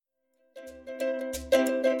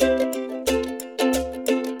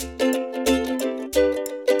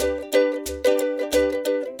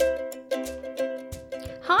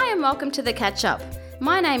welcome to The Catch Up.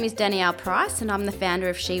 My name is Danielle Price and I'm the founder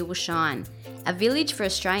of She Will Shine, a village for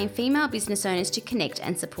Australian female business owners to connect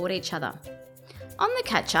and support each other. On The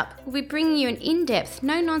Catch Up, we'll be bringing you an in-depth,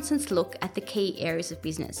 no-nonsense look at the key areas of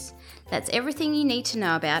business. That's everything you need to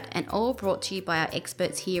know about and all brought to you by our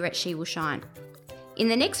experts here at She Will Shine. In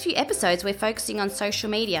the next few episodes, we're focusing on social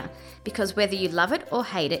media because whether you love it or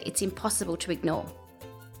hate it, it's impossible to ignore.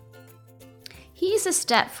 Here's a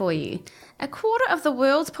stat for you. A quarter of the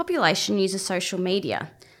world's population uses social media,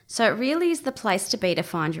 so it really is the place to be to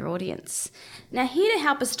find your audience. Now, here to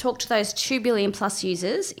help us talk to those 2 billion plus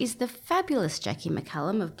users is the fabulous Jackie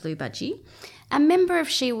McCallum of Blue Budgie, a member of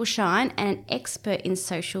She Will Shine and an expert in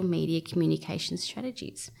social media communication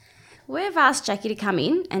strategies. We've asked Jackie to come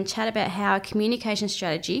in and chat about how a communication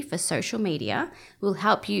strategy for social media will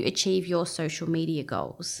help you achieve your social media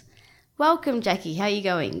goals. Welcome, Jackie. How are you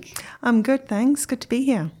going? I'm good, thanks. Good to be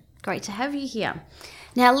here. Great to have you here.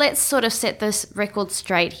 Now, let's sort of set this record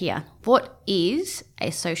straight here. What is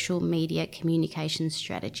a social media communication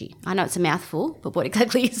strategy? I know it's a mouthful, but what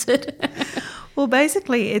exactly is it? Well,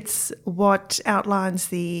 basically, it's what outlines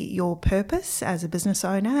your purpose as a business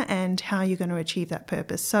owner and how you're going to achieve that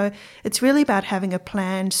purpose. So it's really about having a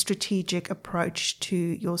planned, strategic approach to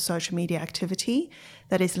your social media activity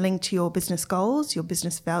that is linked to your business goals, your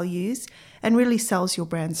business values, and really sells your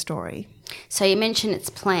brand story. So you mentioned it's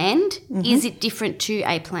planned. Mm-hmm. Is it different to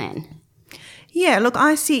a plan? Yeah, look,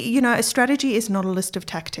 I see, a strategy is not a list of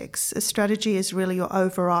tactics. A strategy is really your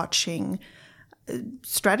overarching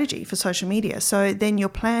strategy for social media. So then your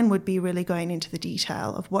plan would be really going into the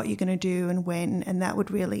detail of what you're going to do and when, and that would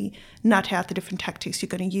really nut out the different tactics you're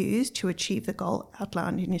going to use to achieve the goal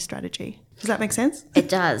outlined in your strategy. Does that make sense? It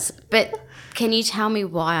does. But can you tell me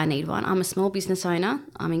why I need one? I'm a small business owner.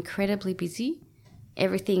 I'm incredibly busy.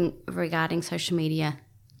 Everything regarding social media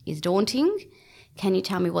is daunting. Can you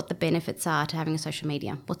tell me what the benefits are to having a social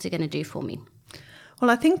media? What's it going to do for me? Well,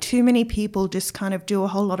 I think too many people just kind of do a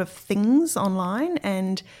whole lot of things online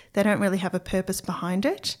and they don't really have a purpose behind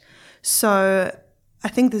it. So I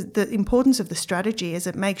think the importance of the strategy is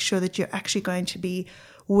it makes sure that you're actually going to be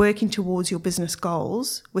working towards your business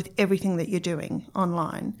goals with everything that you're doing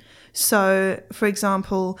online. So, for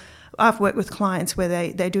example, I've worked with clients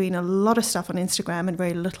where they're doing a lot of stuff on Instagram and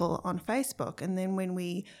very little on Facebook. And then when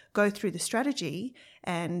we go through the strategy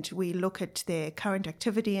and we look at their current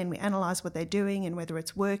activity and we analyse what they're doing and whether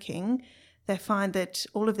it's working, they find that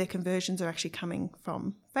all of their conversions are actually coming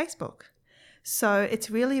from Facebook. So it's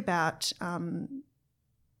really about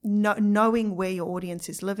knowing where your audience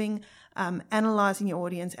is living, analysing your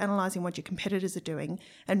audience, analysing what your competitors are doing,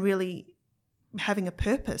 and really having a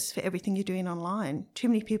purpose for everything you're doing online. Too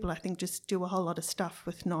many people, I think, just do a whole lot of stuff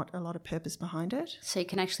with not a lot of purpose behind it. So you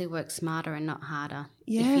can actually work smarter and not harder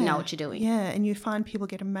if you know what you're doing. Yeah, and you find people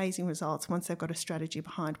get amazing results once they've got a strategy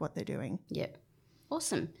behind what they're doing. Yep.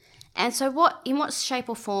 Awesome. And so in what shape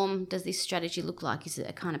or form does this strategy look like? Is it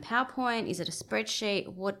a kind of PowerPoint? Is it a spreadsheet?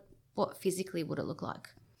 What physically would it look like?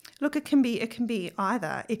 Look, it can be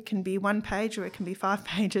either. It can be 1 page or it can be 5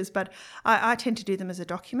 pages, but I tend to do them as a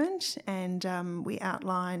document, and we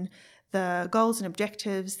outline the goals and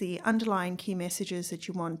objectives, the underlying key messages that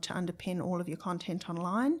you want to underpin all of your content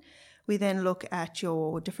online. We then look at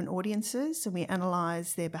your different audiences and we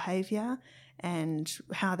analyse their behaviour and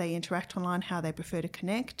how they interact online, how they prefer to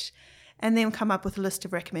connect, and then come up with a list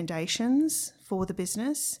of recommendations for the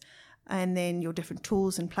business, and then your different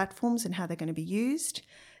tools and platforms and how they're going to be used.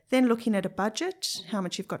 Then looking at a budget, how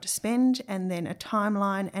much you've got to spend, and then a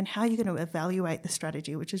timeline and how you're going to evaluate the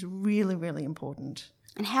strategy, which is really, really important.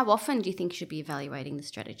 And how often do you think you should be evaluating the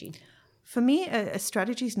strategy? For me, a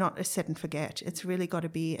strategy is not a set and forget. It's really got to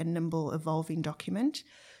be a nimble, evolving document.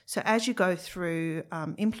 So as you go through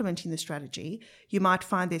implementing the strategy, you might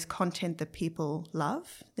find there's content that people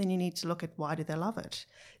love. Then you need to look at why do they love it.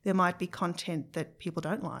 There might be content that people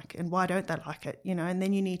don't like, and why don't they like it, and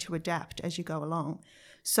then you need to adapt as you go along.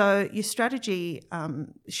 So your strategy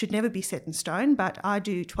should never be set in stone, but I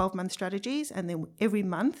do 12-month strategies, and then every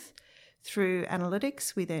month through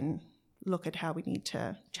analytics, we then look at how we need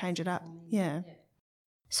to change it up. Yeah.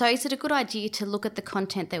 So is it a good idea to look at the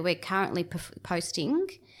content that we're currently posting,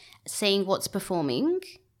 seeing what's performing,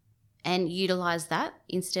 and utilise that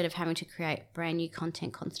instead of having to create brand new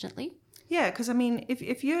content constantly? Yeah, because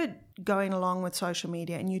if you're going along with social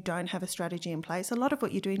media and you don't have a strategy in place, a lot of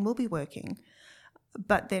what you're doing will be working,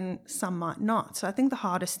 but then some might not. So I think the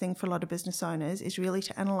hardest thing for a lot of business owners is really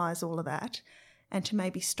to analyse all of that and to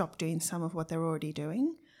maybe stop doing some of what they're already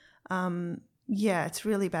doing. Yeah, it's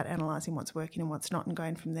really about analysing what's working and what's not and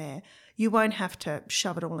going from there. You won't have to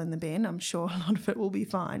shove it all in the bin. I'm sure a lot of it will be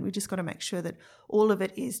fine. We just got to make sure that all of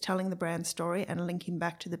it is telling the brand story and linking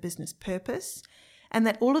back to the business purpose, and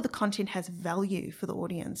that all of the content has value for the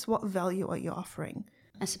audience. What value are you offering?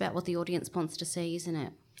 It's about what the audience wants to see, isn't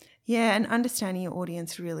it? Yeah, and understanding your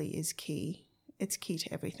audience really is key. It's key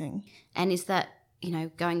to everything. And is that,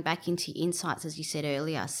 going back into insights, as you said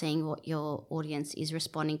earlier, seeing what your audience is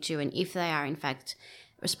responding to, and if they are in fact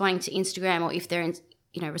responding to Instagram, or if they're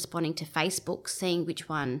responding to Facebook, seeing which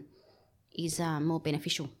one is more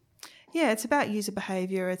beneficial. Yeah, it's about user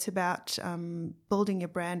behaviour. It's about building your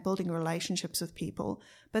brand, building relationships with people,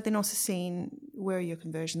 but then also seeing where your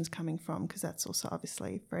conversion's coming from, because that's also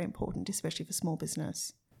obviously very important, especially for small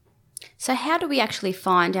business. So how do we actually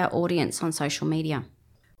find our audience on social media?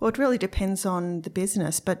 Well, it really depends on the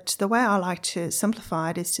business, but the way I like to simplify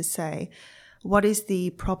it is to say, what is the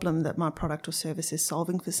problem that my product or service is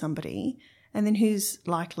solving for somebody, and then who's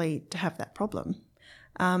likely to have that problem?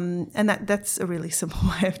 And that's a really simple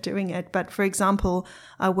way of doing it. But for example,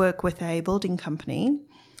 I work with a building company,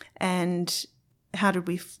 and how did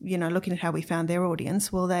we, looking at how we found their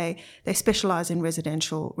audience? Well, they specialise in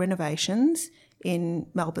residential renovations in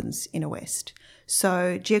Melbourne's inner west.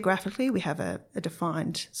 So geographically, we have a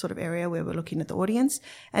defined sort of area where we're looking at the audience,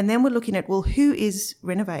 and then we're looking at, well, who is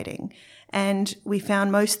renovating? And we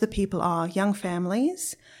found most of the people are young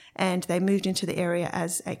families, and they moved into the area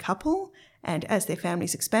as a couple, and as their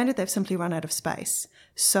families expanded, they've simply run out of space.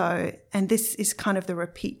 So, and this is kind of the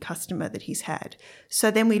repeat customer that he's had. So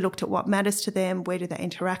then we looked at what matters to them, where do they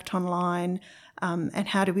interact online, and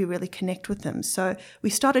how do we really connect with them? So we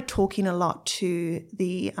started talking a lot to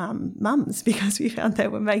the mums, because we found they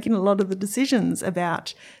were making a lot of the decisions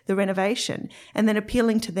about the renovation, and then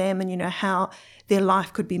appealing to them and, how their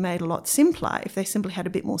life could be made a lot simpler if they simply had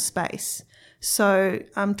a bit more space. So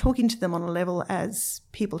I'm talking to them on a level as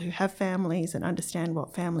people who have families and understand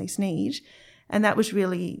what families need. And that was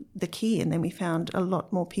really the key. And then we found a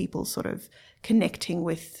lot more people sort of connecting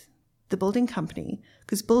with the building company,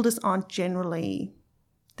 because builders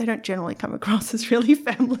they don't generally come across as really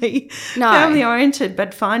family oriented,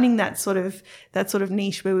 but finding that sort of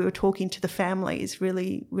niche where we were talking to the families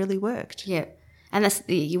really, really worked. Yeah. And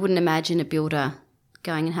you wouldn't imagine a builder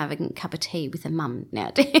going and having a cup of tea with a mum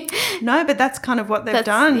nowadays. No, but that's kind of what they've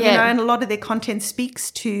done, and a lot of their content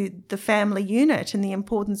speaks to the family unit and the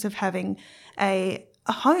importance of having a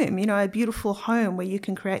home, a beautiful home where you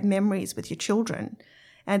can create memories with your children.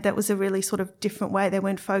 And that was a really sort of different way. They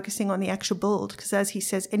weren't focusing on the actual build, because as he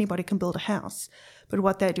says, anybody can build a house. But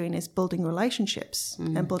what they're doing is building relationships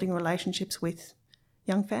and building relationships with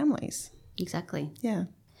young families. Exactly. Yeah.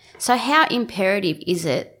 So how imperative is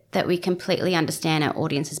it that we completely understand our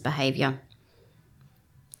audience's behaviour?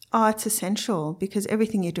 Oh, it's essential, because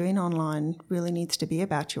everything you're doing online really needs to be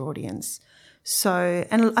about your audience. So,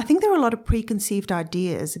 and I think there are a lot of preconceived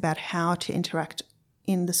ideas about how to interact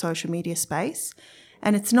in the social media space,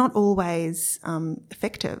 and it's not always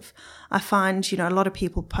effective. I find, a lot of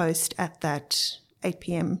people post at that 8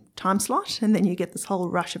 p.m. time slot, and then you get this whole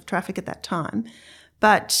rush of traffic at that time.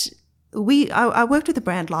 But I worked with a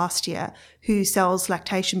brand last year who sells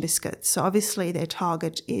lactation biscuits. So obviously their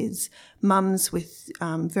target is mums with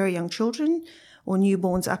very young children or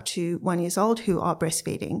newborns up to 1 year old who are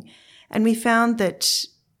breastfeeding. And we found that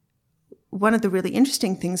one of the really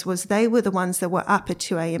interesting things was they were the ones that were up at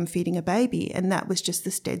 2 a.m. feeding a baby, and that was just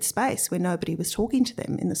this dead space where nobody was talking to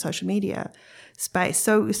them in the social media space.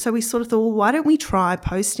 So we sort of thought, well, why don't we try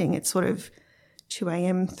posting at sort of 2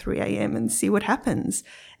 a.m., 3 a.m. and see what happens.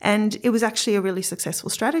 And it was actually a really successful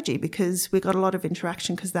strategy, because we got a lot of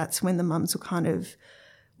interaction, because that's when the mums were kind of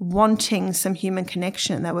wanting some human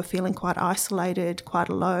connection. They were feeling quite isolated, quite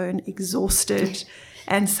alone, exhausted,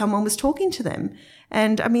 and someone was talking to them.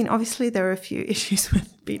 And I mean, obviously there are a few issues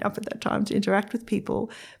with being up at that time to interact with people,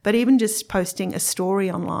 but even just posting a story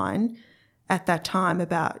online at that time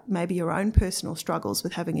about maybe your own personal struggles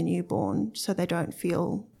with having a newborn, so they don't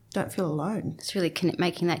feel alone. It's really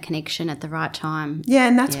making that connection at the right time. Yeah,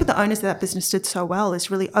 and that's what the owners of that business did so well, is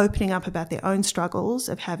really opening up about their own struggles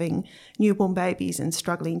of having newborn babies and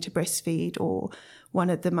struggling to breastfeed, or one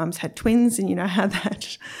of the mums had twins, and how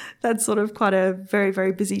that's sort of quite a very,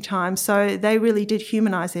 very busy time. So they really did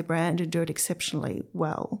humanise their brand and do it exceptionally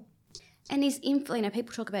well. And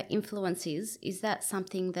people talk about influencers. Is that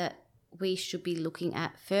something that we should be looking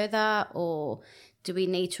at further, or do we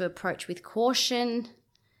need to approach with caution?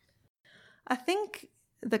 I think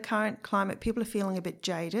the current climate, people are feeling a bit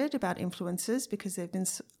jaded about influencers, because there have been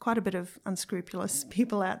quite a bit of unscrupulous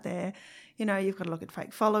people out there. You've got to look at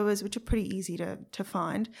fake followers, which are pretty easy to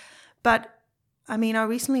find. But I mean, I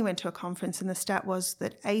recently went to a conference and the stat was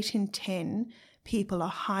that 8 in 10 people are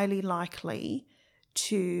highly likely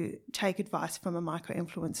to take advice from a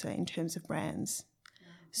micro-influencer in terms of brands.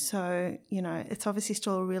 So, it's obviously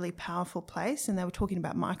still a really powerful place, and they were talking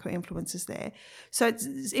about micro-influencers there. So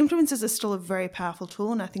influencers are still a very powerful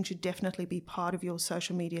tool, and I think should definitely be part of your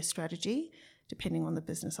social media strategy, depending on the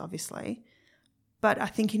business, obviously. But I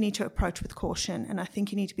think you need to approach with caution, and I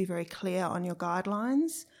think you need to be very clear on your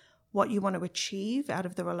guidelines, what you want to achieve out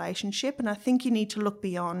of the relationship, and I think you need to look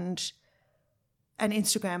beyond an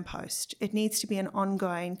Instagram post. It needs to be an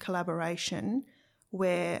ongoing collaboration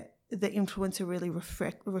where the influencer really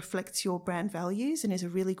reflects your brand values and is a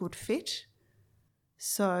really good fit.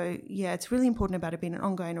 So, yeah, it's really important about it being an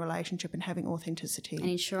ongoing relationship and having authenticity. And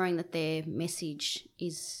ensuring that their message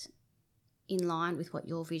is in line with what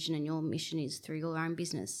your vision and your mission is through your own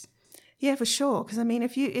business. Yeah, for sure. Because, I mean,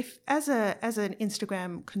 if as an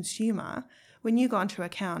Instagram consumer, when you go onto an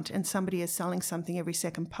account and somebody is selling something every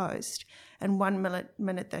second post, and one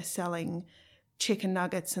minute they're selling chicken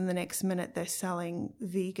nuggets and the next minute they're selling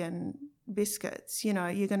vegan biscuits, you're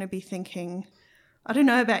going to be thinking, I don't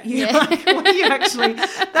know about you. Yeah. Like, what are you actually?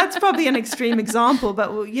 That's probably an extreme example, but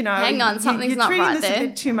hang on, something's not right there. You're treating this a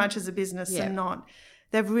bit too much as a business and not.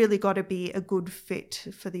 They've really got to be a good fit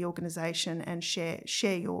for the organisation and share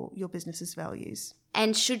your business's values.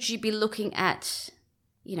 And should you be looking at,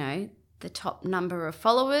 the top number of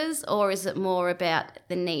followers, or is it more about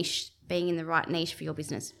the niche, being in the right niche for your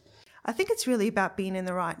business? I think it's really about being in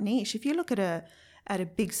the right niche. If you look at a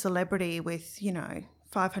big celebrity with,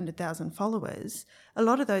 500,000 followers, a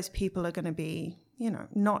lot of those people are going to be,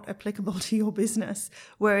 not applicable to your business.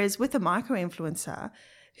 Whereas with a micro-influencer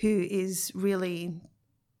who is really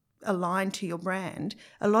aligned to your brand,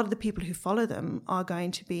 a lot of the people who follow them are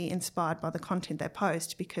going to be inspired by the content they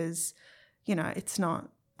post because, it's not,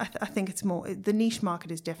 I think it's more, the niche market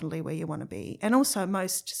is definitely where you want to be. And also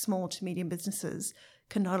most small to medium businesses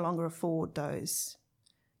can no longer afford those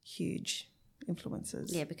huge influencers.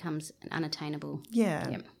 Yeah, it becomes unattainable.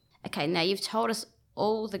 Yeah. Okay, now you've told us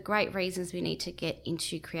all the great reasons we need to get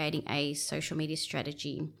into creating a social media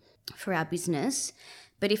strategy for our business.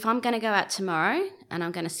 But if I'm going to go out tomorrow and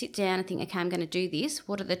I'm going to sit down and think, okay, I'm going to do this,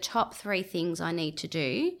 what are the top 3 things I need to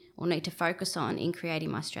do or need to focus on in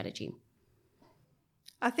creating my strategy?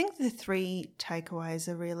 I think the 3 takeaways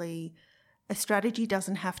are really, a strategy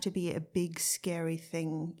doesn't have to be a big, scary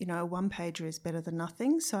thing. A one-pager is better than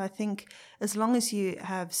nothing. So I think as long as you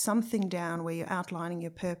have something down where you're outlining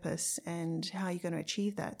your purpose and how you're going to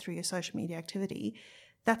achieve that through your social media activity,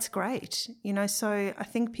 that's great. So I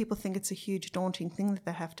think people think it's a huge daunting thing that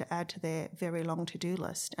they have to add to their very long to-do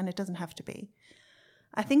list, and it doesn't have to be.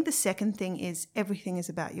 I think the second thing is everything is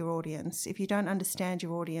about your audience. If you don't understand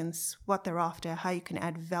your audience, what they're after, how you can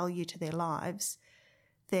add value to their lives,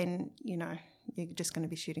 then, you're just going to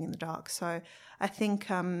be shooting in the dark. So I think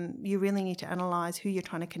you really need to analyse who you're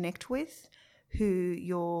trying to connect with, who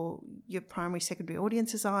your primary, secondary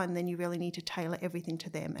audiences are, and then you really need to tailor everything to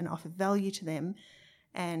them and offer value to them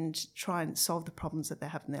and try and solve the problems that they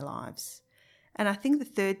have in their lives. And I think the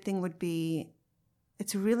third thing would be,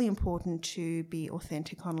 it's really important to be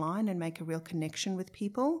authentic online and make a real connection with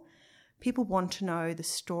people. People want to know the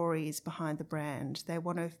stories behind the brand. They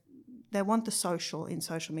want the social in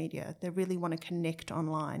social media. They really want to connect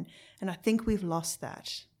online. And I think we've lost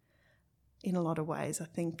that in a lot of ways, I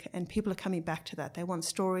think. And people are coming back to that. They want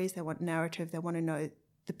stories, they want narrative, they want to know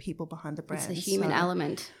the people behind the brand. It's the human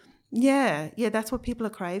element. Yeah, that's what people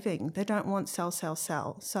are craving. They don't want sell.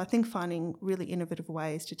 So I think finding really innovative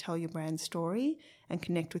ways to tell your brand story and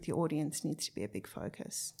connect with your audience needs to be a big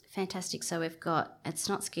focus. Fantastic. So we've got, it's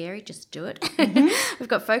not scary, just do it. Mm-hmm. We've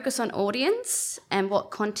got focus on audience and what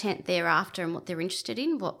content they're after and what they're interested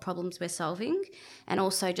in, what problems we're solving, and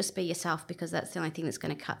also just be yourself, because that's the only thing that's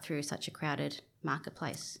going to cut through such a crowded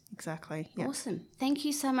marketplace. Exactly. Yep. Awesome. Thank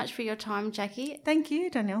you so much for your time, Jackie. Thank you,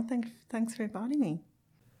 Danielle. Thanks for inviting me.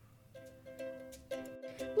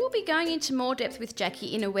 We'll be going into more depth with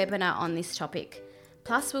Jackie in a webinar on this topic.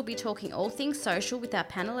 Plus, we'll be talking all things social with our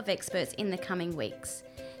panel of experts in the coming weeks.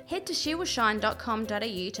 Head to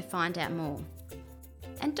shewillshine.com.au to find out more.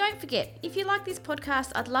 And don't forget, if you like this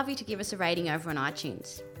podcast, I'd love you to give us a rating over on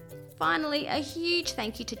iTunes. Finally, a huge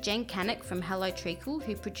thank you to Jen Cannock from Hello Treacle,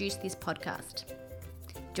 who produced this podcast.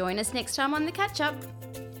 Join us next time on The Catch Up.